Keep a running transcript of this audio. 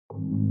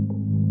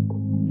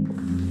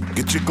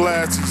Get your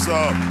glasses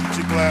up. Get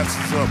your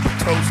glasses up. A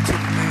toast to the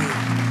men.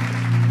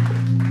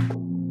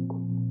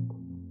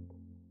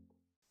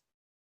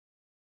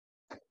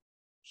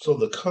 So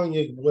the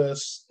Kanye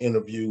West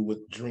interview with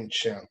Drink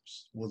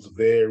Champs was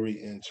very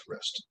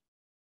interesting.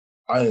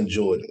 I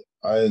enjoyed it.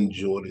 I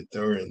enjoyed it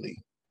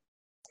thoroughly.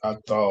 I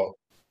thought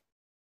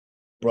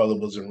brother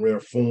was in rare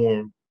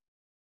form.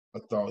 I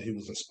thought he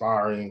was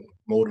inspiring,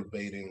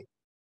 motivating,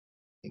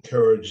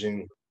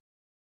 encouraging,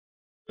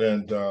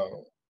 and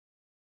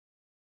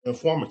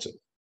informative.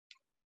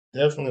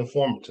 Definitely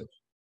informative.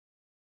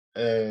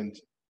 And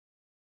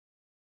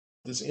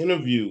this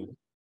interview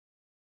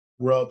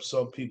rubbed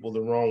some people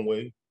the wrong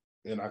way,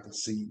 and I can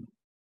see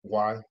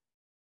why.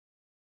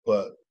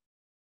 But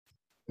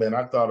man,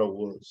 I thought it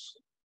was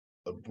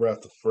a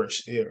breath of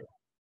fresh air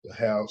to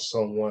have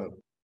someone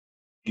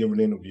give an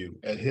interview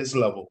at his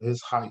level,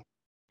 his height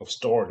of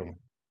stardom,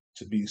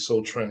 to be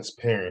so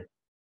transparent.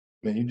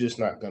 Man, you're just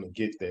not going to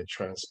get that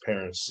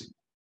transparency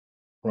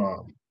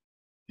from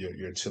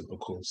your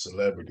typical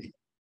celebrity.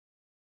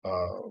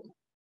 Um,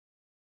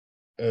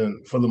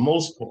 and for the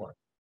most part,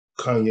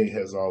 Kanye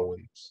has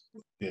always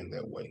been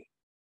that way.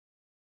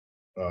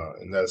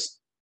 And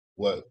that's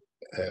what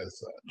has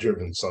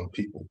driven some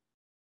people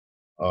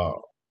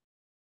uh,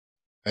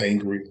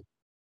 angry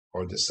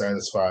or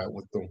dissatisfied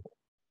with them.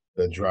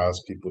 That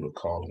drives people to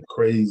call him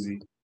crazy.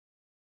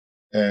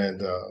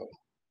 And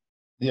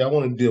yeah, I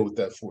want to deal with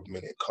that for a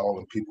minute,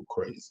 calling people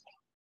crazy.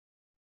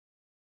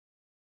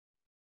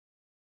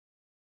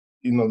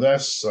 You know,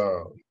 that's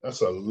a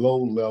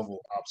low level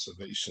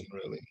observation,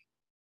 really.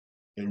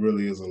 It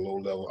really is a low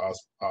level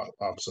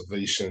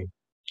observation.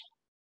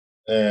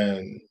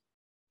 And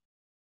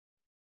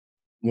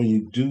when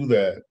you do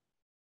that,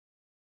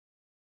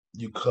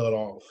 you cut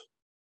off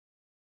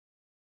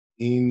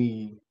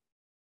any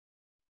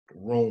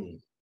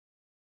room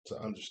to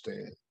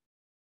understand,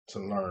 to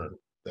learn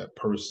that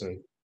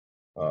person,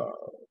 uh,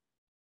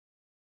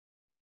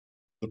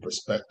 the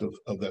perspective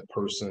of that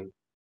person.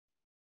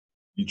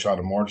 You try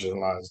to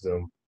marginalize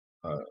them,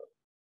 uh,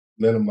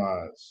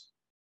 minimize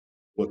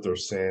what they're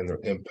saying, their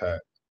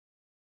impact,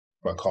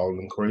 by calling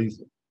them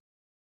crazy.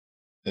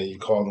 And you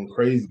call them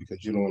crazy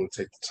because you don't want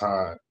to take the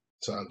time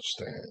to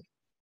understand,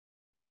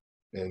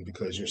 and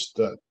because you're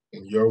stuck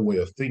in your way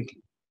of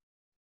thinking,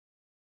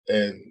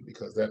 and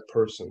because that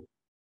person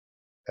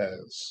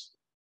has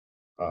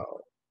uh,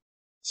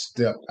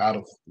 stepped out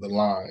of the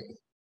line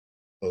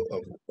of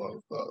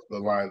the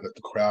line that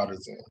the crowd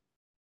is in.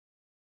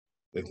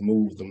 They've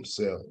removed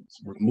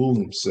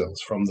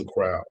themselves from the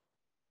crowd,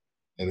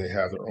 and they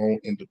have their own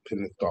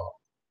independent thought,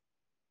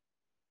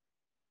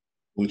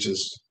 which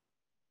is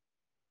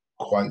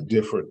quite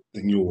different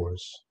than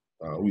yours.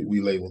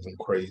 We label them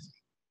crazy.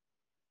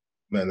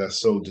 Man, that's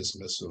so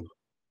dismissive,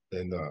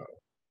 and on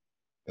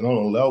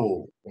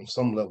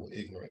some level,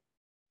 ignorant.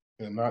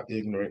 And not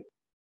ignorant,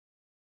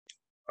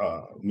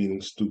 meaning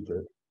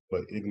stupid,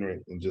 but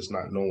ignorant and just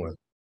not knowing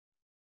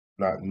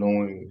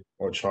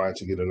or trying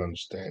to get an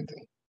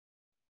understanding.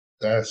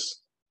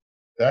 That's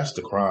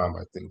the crime.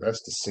 I think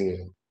that's the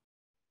sin,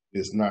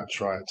 is not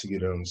trying to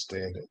get an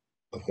understanding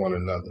of one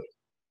another,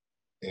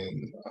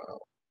 and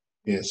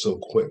being so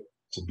quick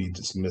to be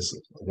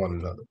dismissive of one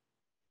another.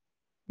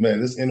 Man,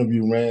 this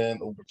interview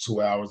ran over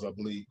 2 hours, I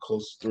believe,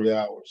 close to 3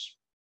 hours.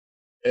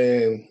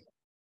 And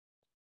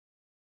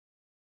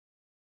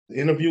the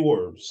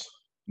interviewers,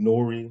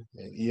 Nori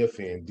and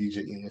EFN,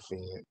 DJ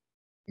EFN,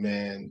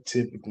 man,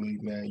 typically,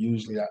 man,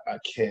 usually I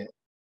can't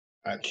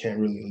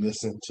really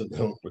listen to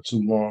them for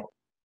too long.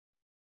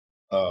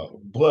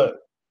 But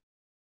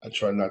I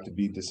try not to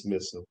be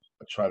dismissive.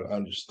 I try to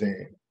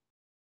understand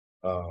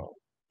uh,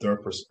 their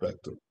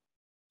perspective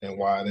and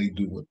why they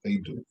do what they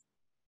do.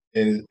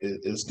 And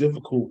it's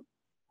difficult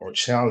or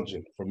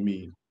challenging for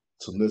me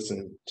to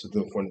listen to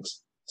them for an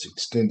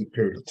extended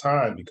period of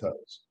time,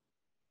 because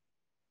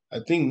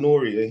I think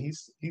Nori,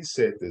 he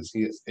said this,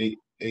 he has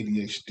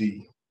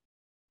ADHD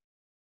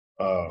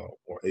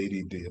or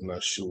ADD, I'm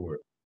not sure.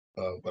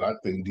 But I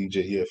think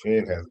DJ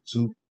EFN has it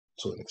too,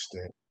 to an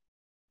extent.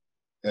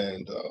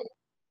 And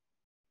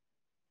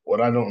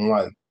what I don't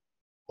like,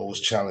 what was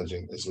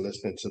challenging, is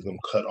listening to them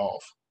cut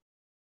off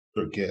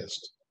their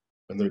guest.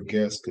 And their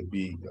guest could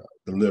be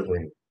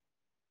delivering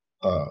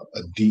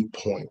a deep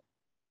point,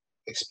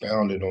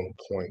 expounded on a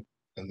point,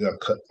 and they'll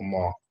cut them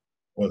off,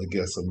 or the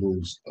guest will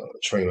lose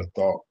train of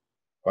thought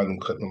by them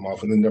cutting them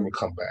off, and then never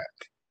come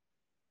back.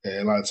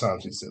 And a lot of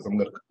times he says,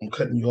 I'm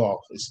cutting you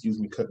off, excuse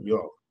me, cutting you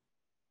off,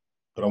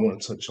 but I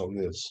want to touch on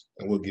this,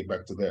 and we'll get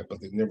back to that.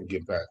 But they never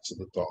get back to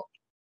the thought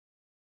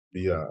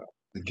the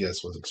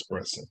guest was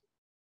expressing.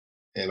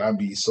 And I'd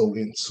be so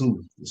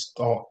into this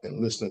thought and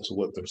listening to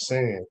what they're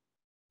saying,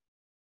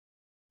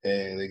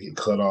 and they get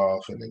cut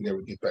off and they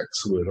never get back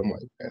to it. I'm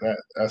like, man,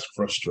 that's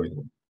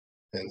frustrating.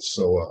 And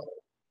so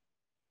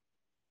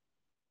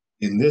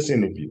in this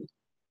interview,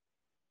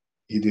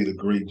 he did a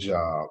great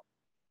job.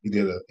 He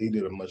did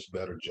a much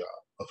better job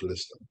of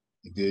listening.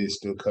 He did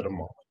still cut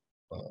him off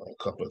a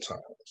couple of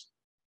times,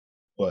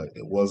 but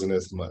it wasn't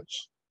as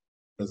much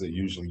as it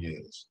usually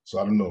is. So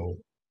I don't know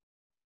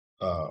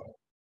uh,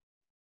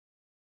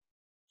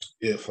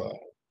 if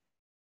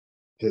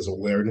his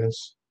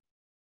awareness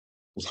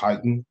was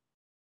heightened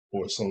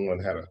or someone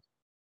had a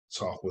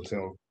talk with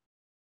him.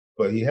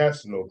 But he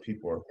has to know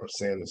people are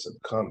saying this in the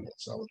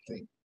comments, I would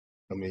think.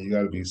 I mean, you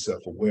got to be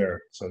self-aware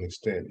to an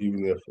extent,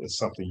 even if it's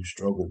something you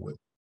struggle with.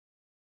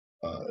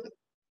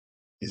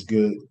 It's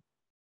good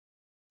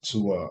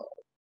to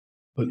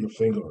put your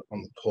finger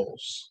on the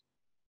pulse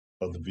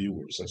of the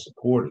viewers and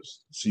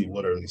supporters, see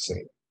what are they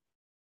saying.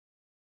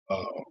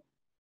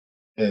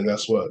 And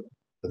that's what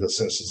the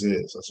consensus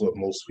is. That's what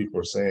most people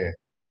are saying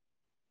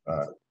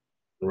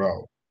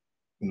throughout,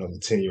 the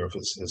tenure of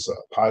his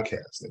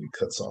podcast, that he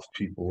cuts off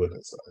people and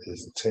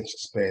his attention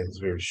span is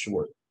very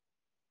short.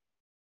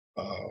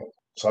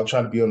 So I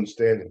try to be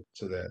understanding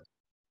to that,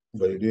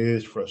 but it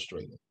is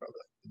frustrating,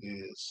 brother.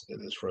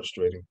 It is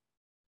frustrating,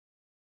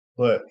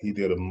 but he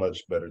did a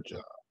much better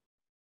job.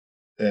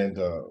 And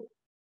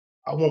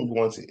I won't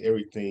go into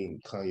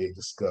everything Kanye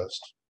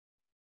discussed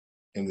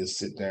in this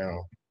sit down,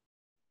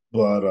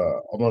 but I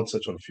want to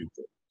touch on a few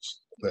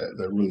things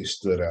that really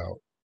stood out.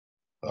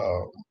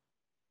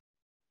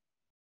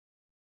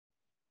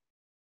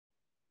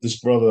 This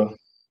brother,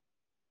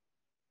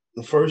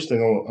 the first thing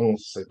I want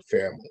to say,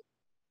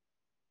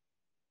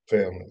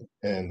 family,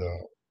 and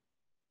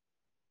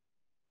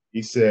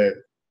he said,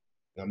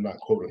 I'm not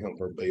quoting him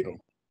verbatim,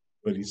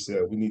 but he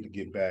said we need to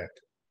get back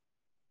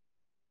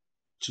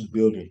to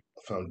building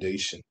a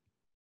foundation,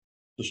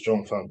 a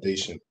strong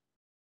foundation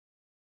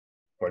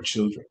for our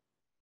children.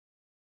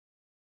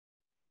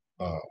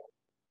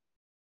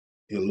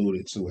 He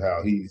alluded to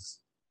how he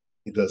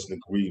doesn't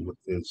agree with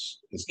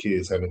his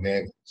kids having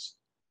nannies.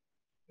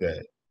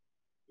 That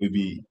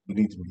we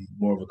need to be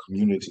more of a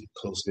community,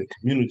 close-knit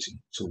community,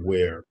 to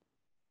where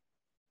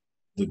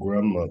the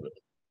grandmother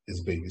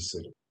is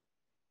babysitting,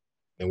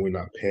 and we're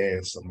not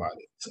paying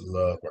somebody to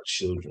love our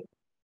children.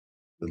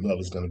 The love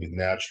is going to be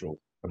natural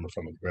coming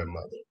from a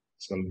grandmother.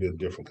 It's going to be a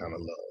different kind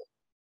of love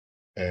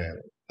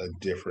and a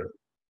different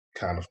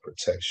kind of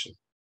protection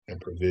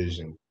and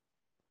provision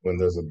when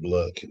there's a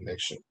blood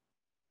connection,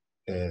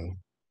 and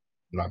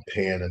not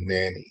paying a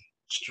nanny,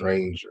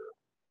 stranger,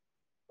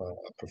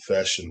 a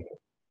professional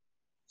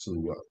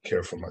to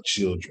care for my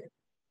children.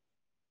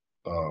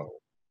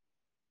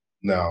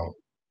 Now,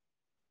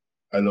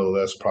 I know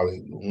that's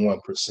probably 1%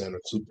 or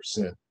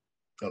 2%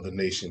 of the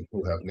nation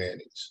who have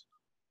nannies,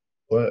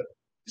 but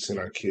we send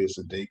our kids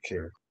to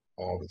daycare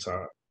all the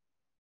time.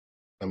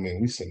 I mean,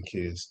 we send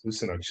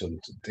our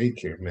children to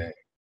daycare,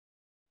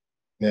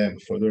 man,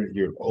 before they're a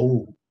year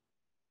old,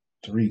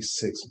 3,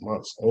 6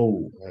 months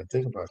old, man.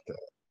 Think about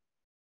that.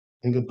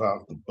 Think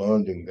about the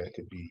bonding that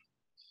could be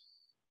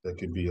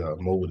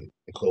molded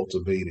and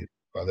cultivated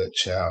by that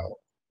child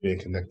being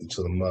connected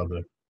to the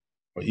mother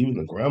or even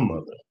the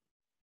grandmother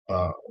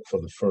for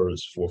the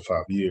first 4 or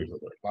 5 years of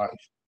their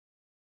life.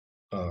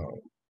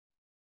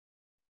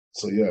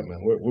 So yeah,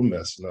 man, we're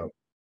messing up.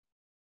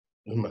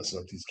 We're messing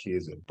up these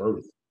kids at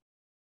birth.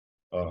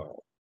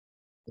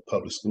 The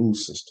public school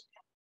system.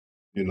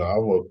 I've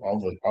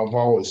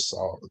always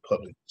saw the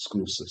public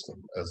school system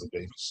as a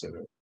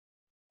babysitter.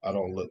 I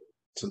don't look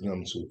to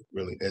them to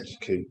really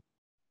educate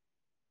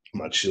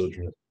my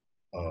children.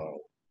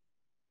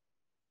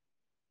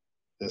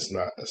 That's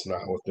not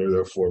what they're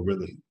there for.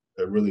 Really,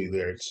 they're really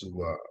there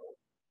to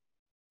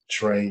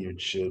train your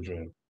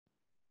children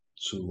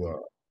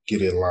to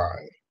get in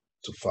line,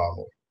 to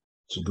follow,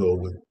 to go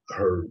with the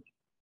herd,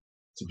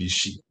 to be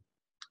sheep.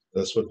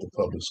 That's what the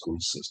public school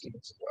system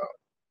is about.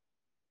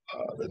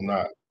 They're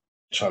not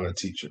trying to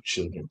teach your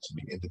children to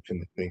be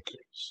independent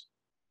thinkers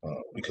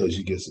because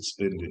you get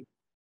suspended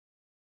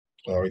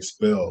or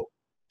expelled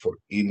for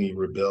any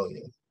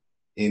rebellion,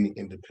 any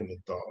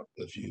independent thought.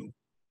 If you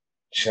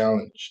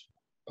challenge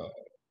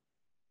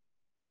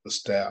the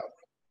staff,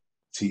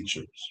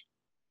 teachers,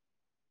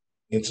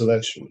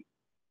 intellectually,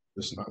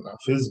 just not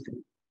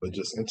physically, but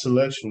just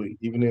intellectually,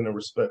 even in a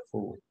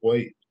respectful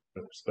way,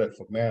 in a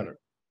respectful manner,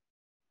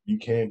 you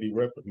can be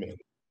reprimanded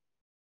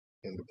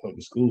in the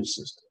public school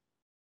system,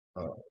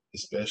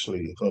 especially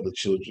if other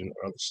children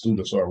or other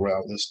students are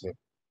around listening.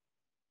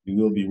 You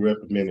will be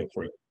reprimanded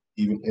for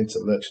even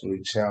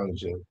intellectually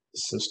challenging the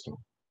system.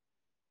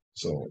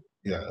 So,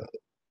 yeah,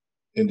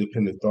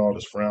 independent thought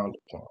is frowned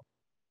upon.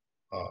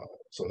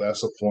 So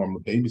that's a form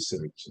of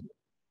babysitting too.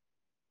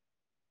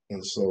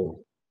 And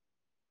so,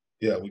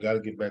 yeah, we got to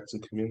get back to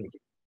community,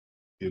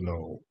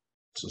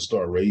 to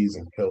start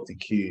raising healthy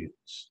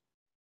kids.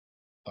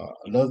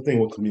 Another thing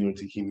with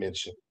community he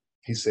mentioned,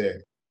 he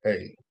said,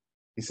 hey,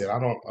 I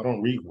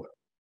don't read well.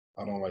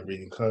 I don't like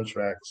reading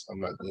contracts. I'm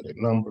not good at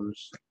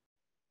numbers.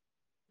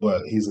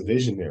 But he's a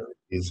visionary.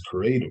 He's a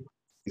creator.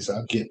 He said,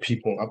 I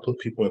put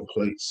people in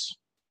place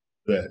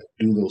that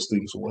do those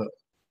things well.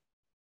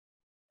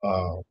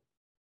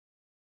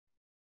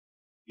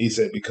 He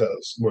said,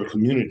 because we're a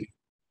community.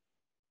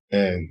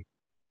 And,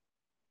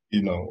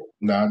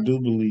 now I do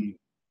believe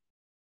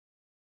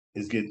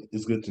it's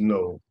good to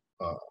know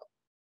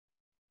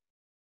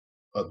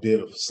a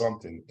bit of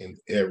something in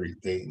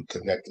everything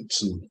connected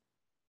to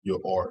your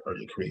art or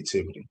your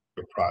creativity.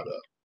 your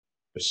product,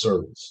 your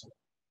service,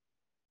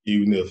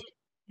 even if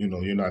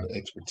you're not an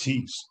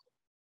expertise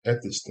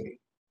at this thing.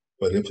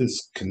 But if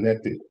it's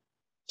connected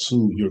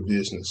to your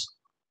business,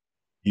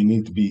 you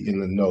need to be in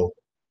the know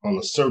on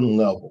a certain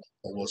level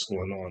of what's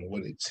going on,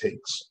 what it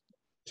takes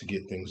to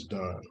get things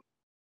done.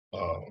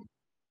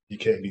 You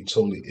can't be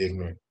totally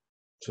ignorant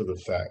to the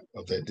fact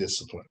of that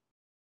discipline.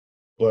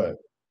 But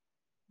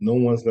no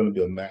one's going to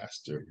be a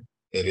master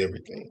at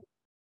everything.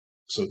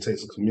 So it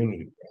takes a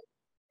community.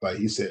 Like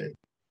he said,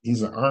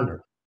 he's an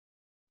earner,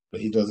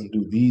 but he doesn't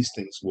do these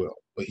things well.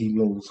 But he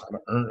knows how to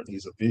earn.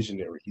 He's a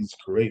visionary. He's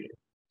a creator.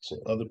 So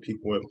other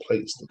people are in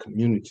place. The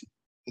community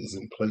is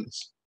in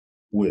place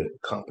with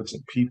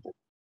competent people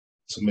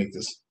to make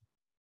this,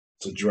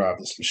 to drive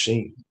this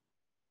machine.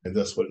 And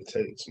that's what it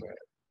takes, man.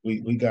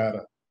 We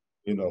gotta,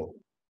 you know,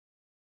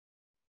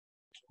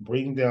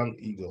 bring down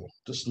the ego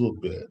just a little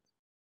bit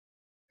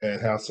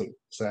and have some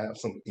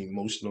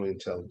emotional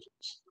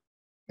intelligence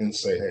and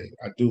say, hey,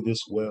 I do this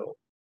well,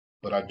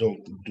 but I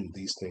don't do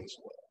these things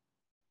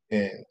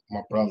well. And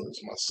my brothers,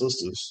 my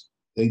sisters,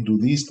 they do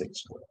these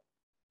things well.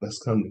 Let's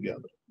come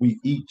together. We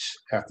each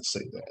have to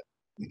say that.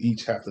 We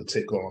each have to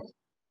take on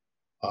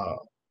uh,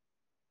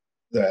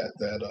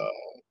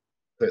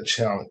 that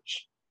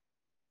challenge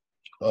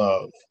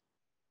of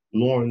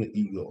lowering the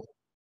ego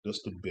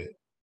just a bit,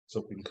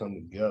 so we can come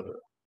together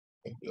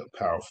and be a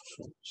powerful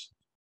force.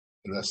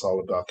 And that's all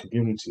about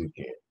community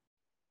again.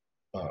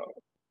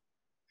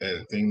 And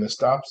the thing that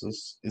stops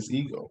us is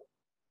ego.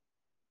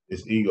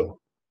 It's ego.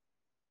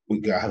 We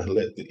gotta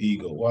let the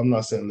ego. Well, I'm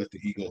not saying let the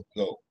ego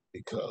go,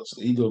 because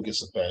the ego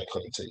gets a bad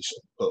connotation,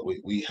 but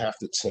we have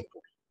to temper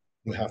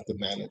it. We have to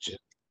manage it.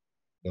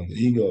 And the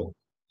ego,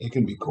 it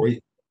can be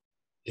great.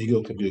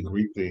 Ego can be a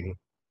great thing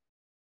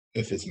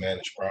if it's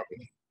managed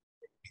properly.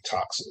 It can be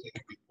toxic. It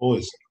can be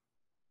poison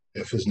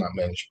if it's not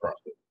managed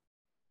properly.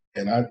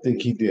 And I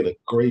think he did a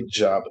great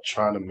job of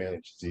trying to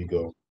manage his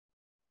ego.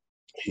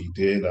 He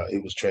did. He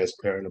was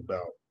transparent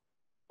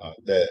about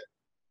that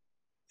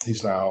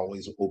he's not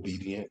always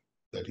obedient,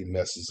 that he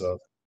messes up.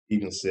 He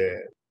even said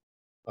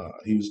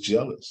he was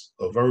jealous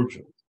of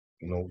Virgil.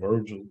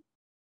 Virgil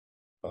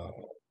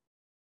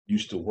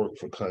used to work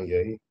for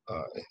Kanye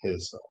in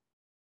his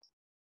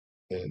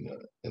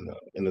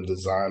in the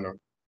designer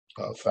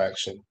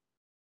faction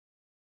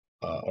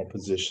or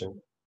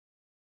position.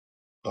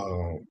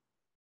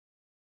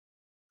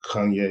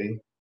 Kanye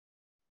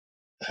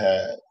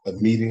had a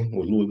meeting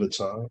with Louis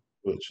Vuitton,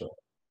 which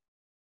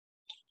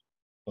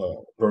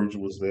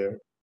Virgil was there.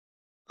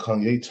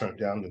 Kanye turned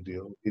down the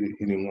deal. He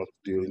didn't want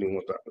the deal. He didn't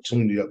want the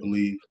opportunity, I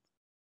believe.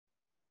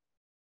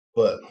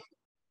 But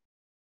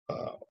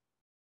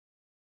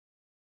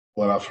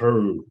what I've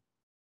heard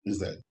is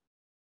that,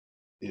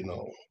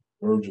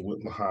 Virgil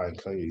went behind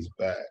Kanye's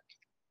back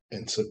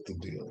and took the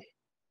deal.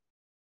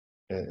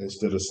 And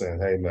instead of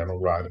saying, hey, man,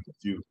 I'm riding with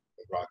you,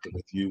 I'm rocking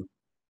with you,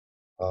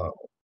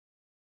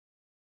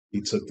 he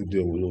took the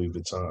deal with Louis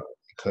Vuitton.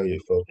 Kanye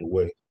felt the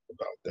way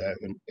about that,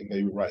 and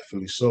maybe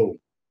rightfully so.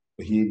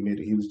 But he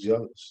admitted he was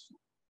jealous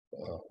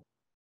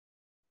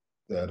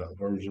that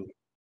Virgil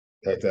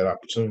had that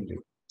opportunity.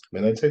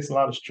 Man, it takes a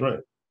lot of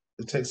strength.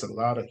 It takes a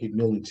lot of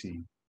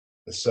humility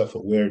and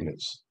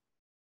self-awareness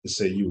to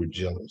say you were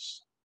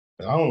jealous.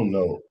 And I don't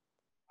know.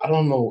 I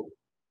don't know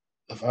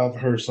if I've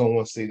heard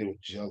someone say they were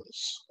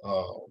jealous,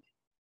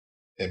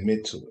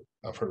 admit to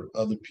it. I've heard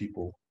other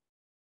people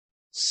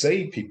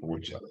say people were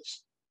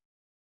jealous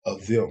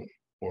of them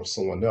or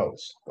someone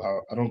else.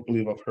 I don't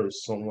believe I've heard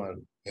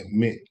someone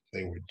admit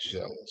they were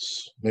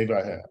jealous. Maybe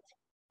I have.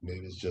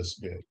 Maybe it's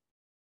just been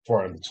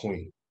far in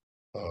between.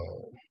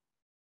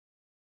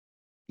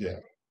 Yeah.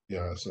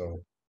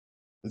 So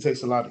it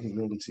takes a lot of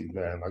humility,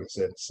 man. Like I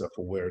said,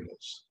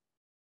 self-awareness.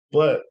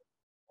 But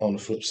on the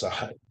flip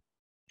side,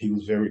 he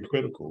was very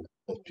critical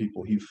of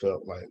people he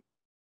felt like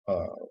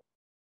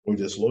were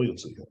disloyal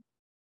to him.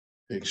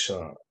 Big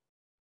Sean,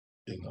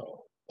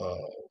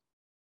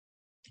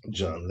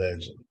 John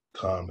Legend,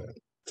 Common,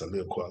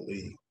 Talib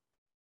Kweli.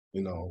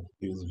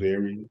 He was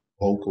very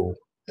vocal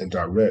and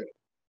direct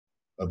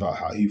about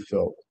how he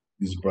felt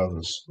these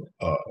brothers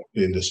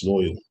being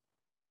disloyal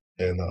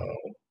and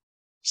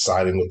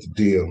siding with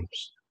the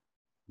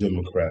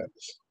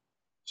Democrats,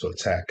 to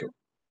attack him.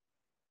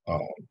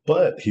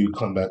 But he would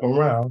come back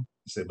around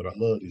and say, "But I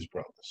love these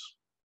brothers."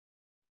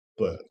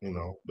 But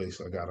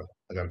basically, I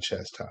gotta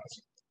chastise them,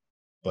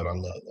 but I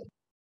love them.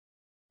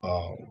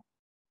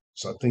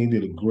 So I think he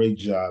did a great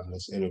job in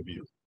this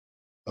interview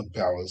of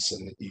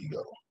balancing the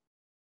ego.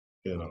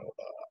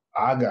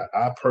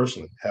 I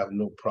personally have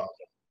no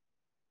problem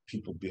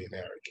people being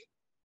arrogant,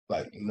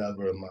 like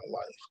never in my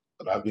life.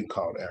 But I've been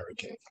called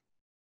arrogant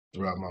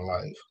throughout my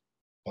life.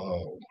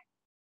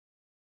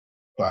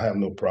 But I have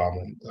no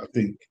problem. I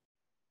think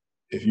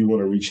if you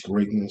want to reach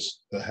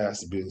greatness, there has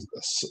to be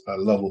a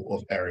level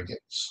of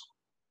arrogance,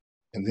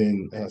 and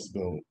then there has to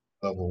be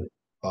a level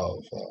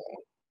of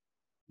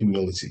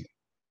humility.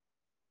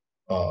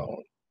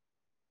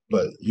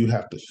 But you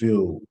have to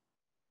feel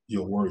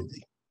you're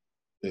worthy,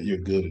 that you're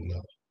good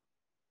enough,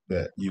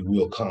 that you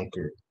will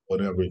conquer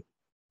whatever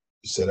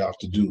set out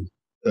to do.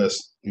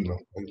 That's, it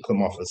can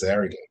come off as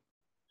arrogant.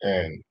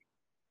 And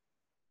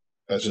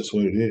that's just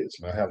what it is.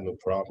 And I have no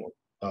problem.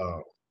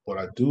 What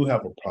I do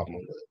have a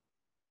problem with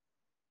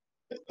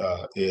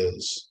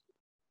is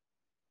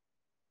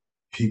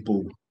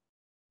people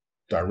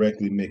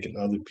directly making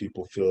other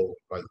people feel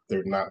like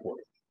they're not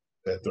worthy,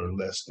 that they're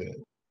less than,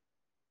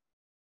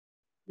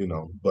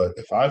 But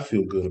if I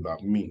feel good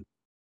about me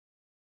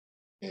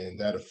and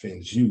that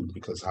offends you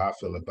because how I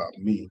feel about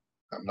me,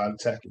 I'm not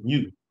attacking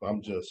you.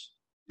 I'm just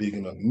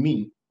bigging up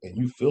me and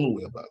you feel a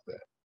way about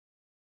that.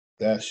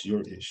 That's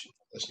your issue.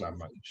 That's not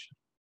my issue.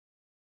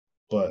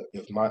 But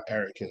if my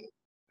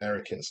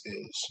arrogance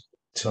is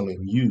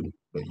telling you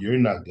that you're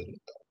not good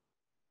enough,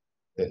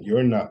 that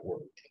you're not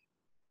worthy,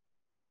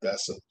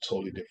 that's a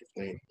totally different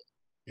thing.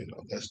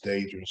 That's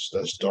dangerous.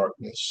 That's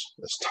darkness.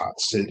 That's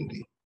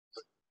toxicity.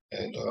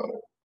 And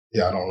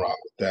yeah, I don't rock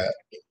with that.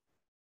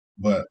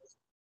 But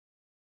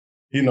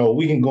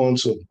we can go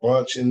into a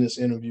bunch in this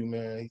interview,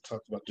 man. He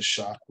talked about the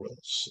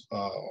chakras,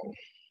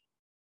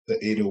 the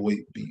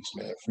 808 beats,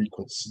 man,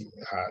 frequency,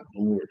 how it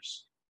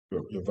lowers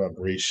your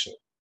vibration.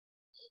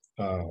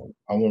 I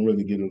won't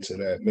really get into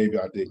that. Maybe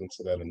I'll dig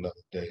into that another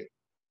day.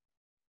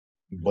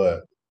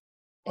 But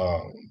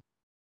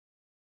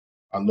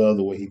I love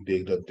the way he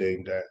digged up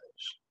Dame Dash.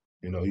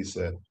 He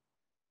said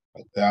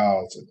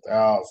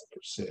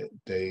 1,000%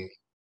 Dame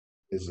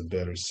is a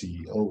better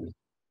CEO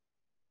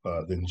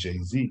than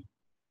Jay-Z.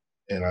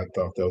 And I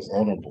thought that was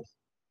honorable.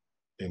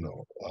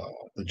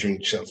 The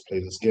Drink Champs play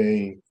this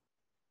game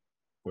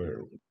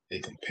where they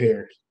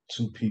compare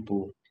two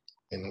people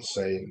in the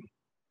same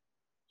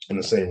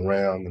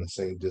round, in the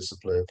same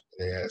discipline.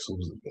 And they asked who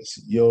was the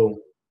best CEO,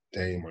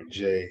 Dame or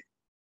Jay.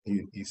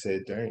 He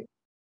said Dame.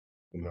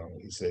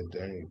 He said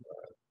Dame.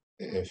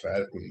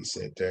 Emphatically, he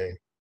said Dame.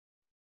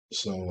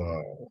 So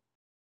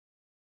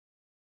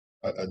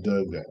I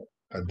dug that.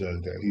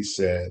 He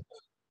said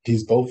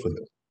he's both of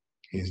them.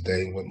 He's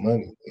Dame with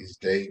money. He's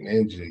Dame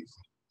and Jay-Z.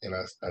 And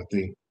I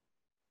think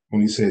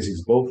when he says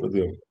he's both of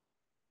them,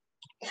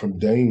 from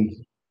Dame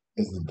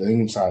is the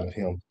Dame side of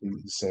him.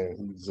 He's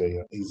saying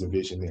he's a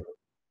visionary.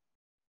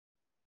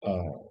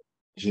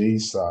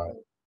 Jay's side,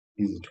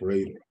 he's a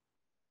creator.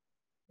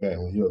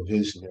 Man, when you're a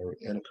visionary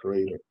and a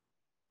creator,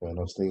 when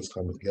those things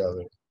come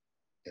together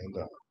and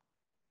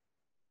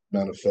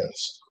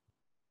manifest,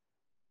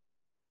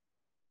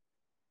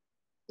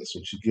 that's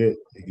what you get.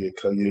 You get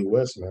Kanye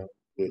West, man.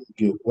 You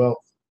get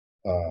wealth,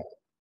 and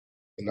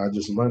not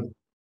just money.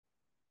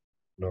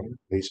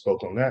 He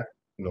spoke on that.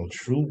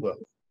 True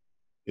wealth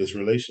is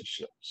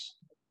relationships.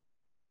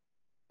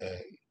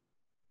 And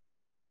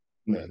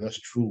man, that's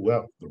true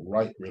wealth. The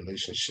right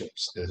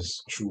relationships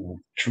is true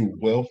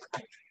wealth,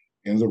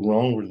 and the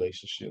wrong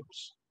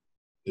relationships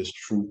is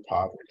true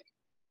poverty.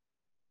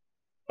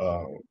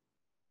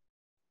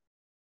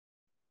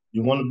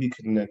 You want to be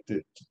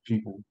connected to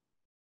people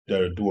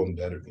that are doing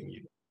better than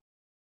you.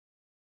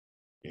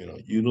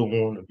 You don't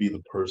want to be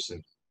the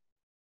person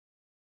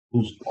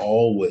who's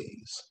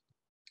always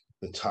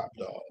the top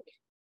dog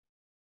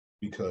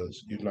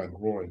because you're not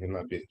growing, you're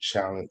not being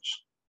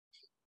challenged.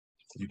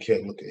 You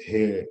can't look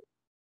ahead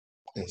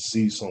and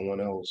see someone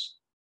else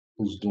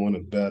who's doing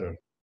it better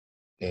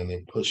and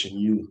they're pushing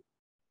you,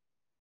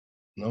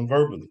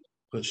 non-verbally,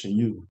 pushing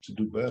you to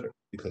do better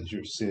because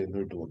you're seeing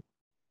they're doing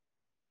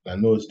it. I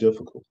know it's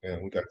difficult,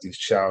 man. We got these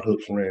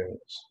childhood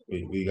friends.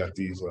 We got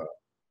these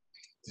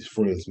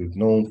friends we've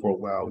known for a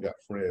while. We got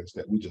friends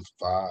that we just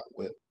vibe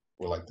with.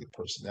 We're like their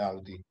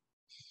personality.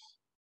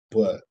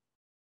 But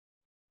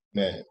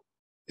man,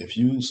 if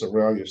you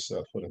surround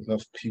yourself with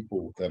enough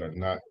people that are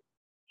not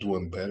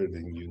doing better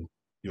than you,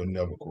 you'll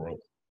never grow.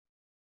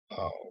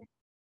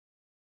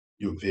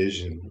 Your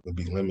vision will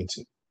be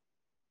limited.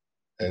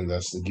 And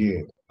that's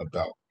again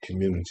about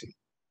community.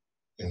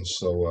 And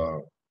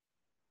so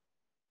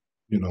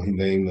he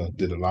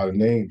did a lot of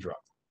name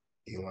dropping.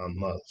 Elon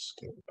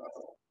Musk and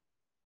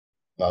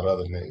a lot of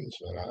other names,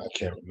 man. I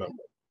can't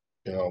remember.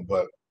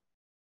 But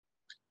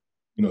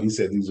he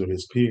said these are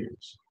his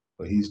peers,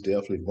 but he's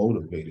definitely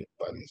motivated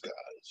by these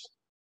guys.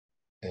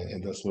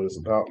 And that's what it's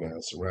about,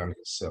 man. Surrounding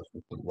yourself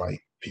with the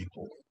right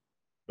people,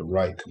 the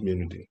right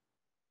community.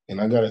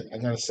 And I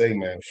gotta say,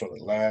 man, for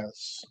the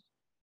last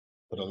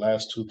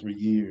 2-3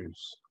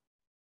 years,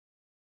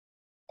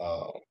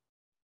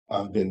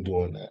 I've been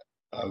doing that.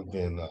 I've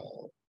been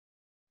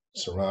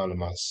surrounding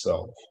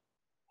myself,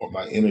 or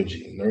my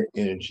energy and their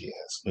energy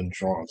has been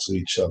drawn to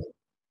each other.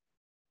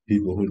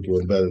 People who are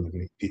doing better than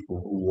me, people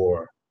who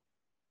are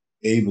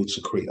able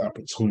to create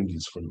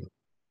opportunities for me.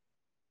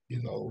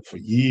 For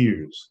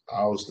years,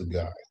 I was the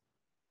guy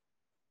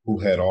who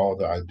had all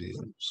the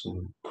ideas,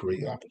 who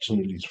create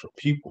opportunities for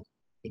people,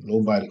 but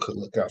nobody could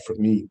look out for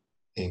me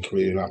and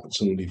create an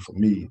opportunity for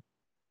me.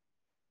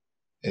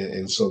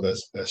 And so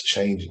that's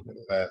changing in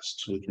the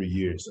last 2 or 3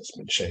 years. That's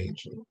been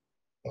changing.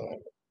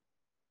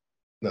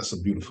 That's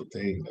a beautiful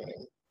thing,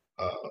 man.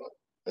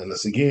 And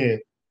that's again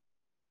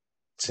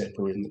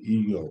tempering the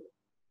ego,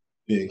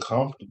 being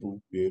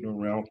comfortable being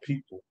around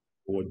people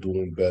who are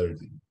doing better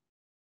than you.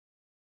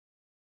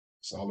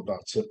 It's all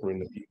about tempering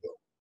the ego.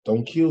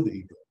 Don't kill the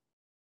ego.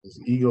 Because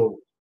the ego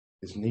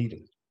is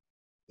needed.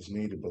 It's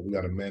needed, but we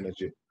got to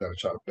manage it. Got to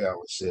try to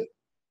balance it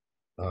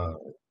uh,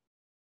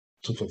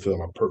 to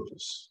fulfill our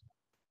purpose.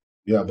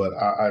 Yeah, but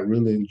I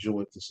really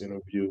enjoyed this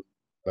interview.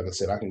 Like I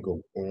said, I can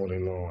go on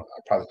and on. I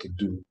probably could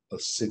do a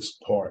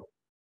 6-part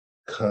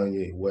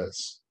Kanye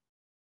West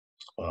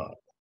uh,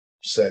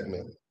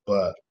 segment,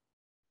 but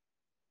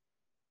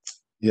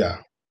yeah,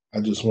 I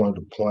just wanted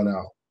to point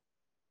out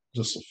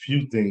just a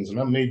few things, and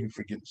I may be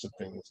forgetting some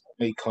things.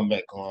 I may come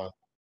back on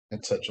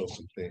and touch on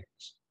some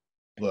things,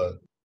 but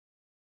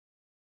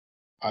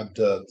I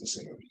dug this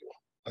interview.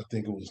 I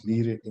think it was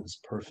needed. It was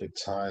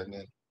perfect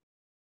timing,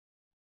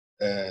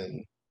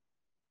 and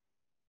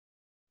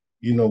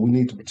we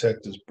need to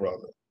protect this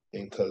brother,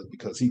 and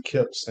because he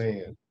kept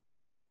saying,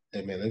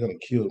 "Hey man, they're gonna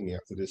kill me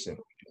after this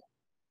interview,"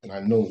 and I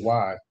know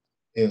why,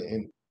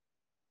 and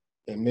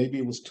and maybe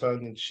it was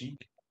tongue in cheek,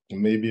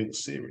 and maybe it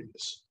was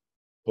serious,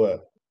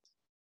 but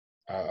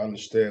I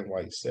understand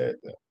why he said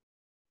that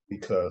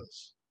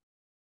because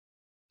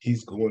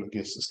he's going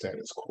against the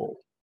status quo.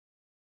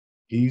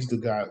 He's the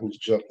guy who's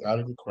jumped out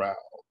of the crowd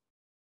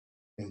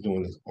and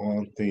doing his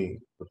own thing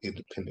with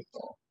independent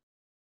thought.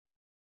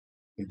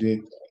 He did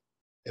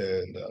that,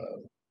 and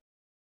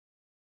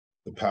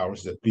the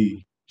powers that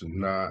be do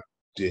not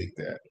dig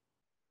that.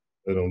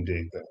 They don't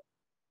dig that.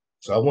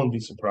 So I wouldn't be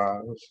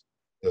surprised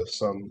if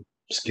some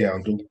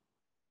scandal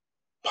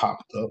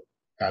popped up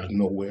out of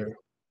nowhere,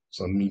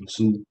 some Me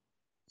Too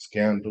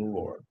scandal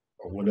or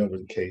whatever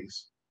the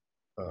case.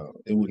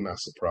 It would not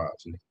surprise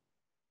me.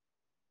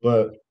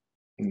 But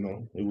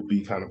it would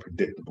be kind of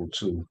predictable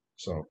too.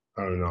 So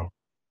I don't know.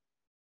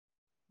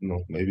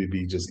 Maybe it'd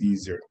be just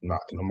easier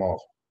knocking them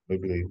off.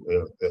 Maybe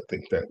they'll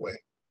think that way,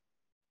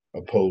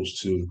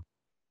 opposed to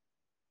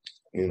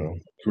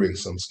create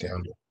some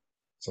scandal,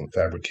 some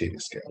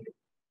fabricated scandal.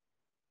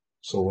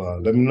 So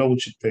let me know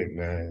what you think,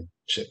 man.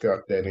 Check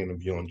out that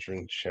interview on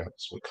Drink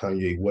Champs with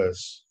Kanye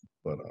West.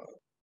 But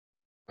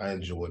I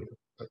enjoyed it.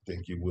 I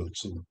think you will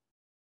too.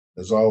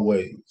 As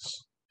always,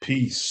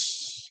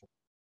 peace,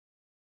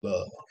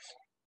 love.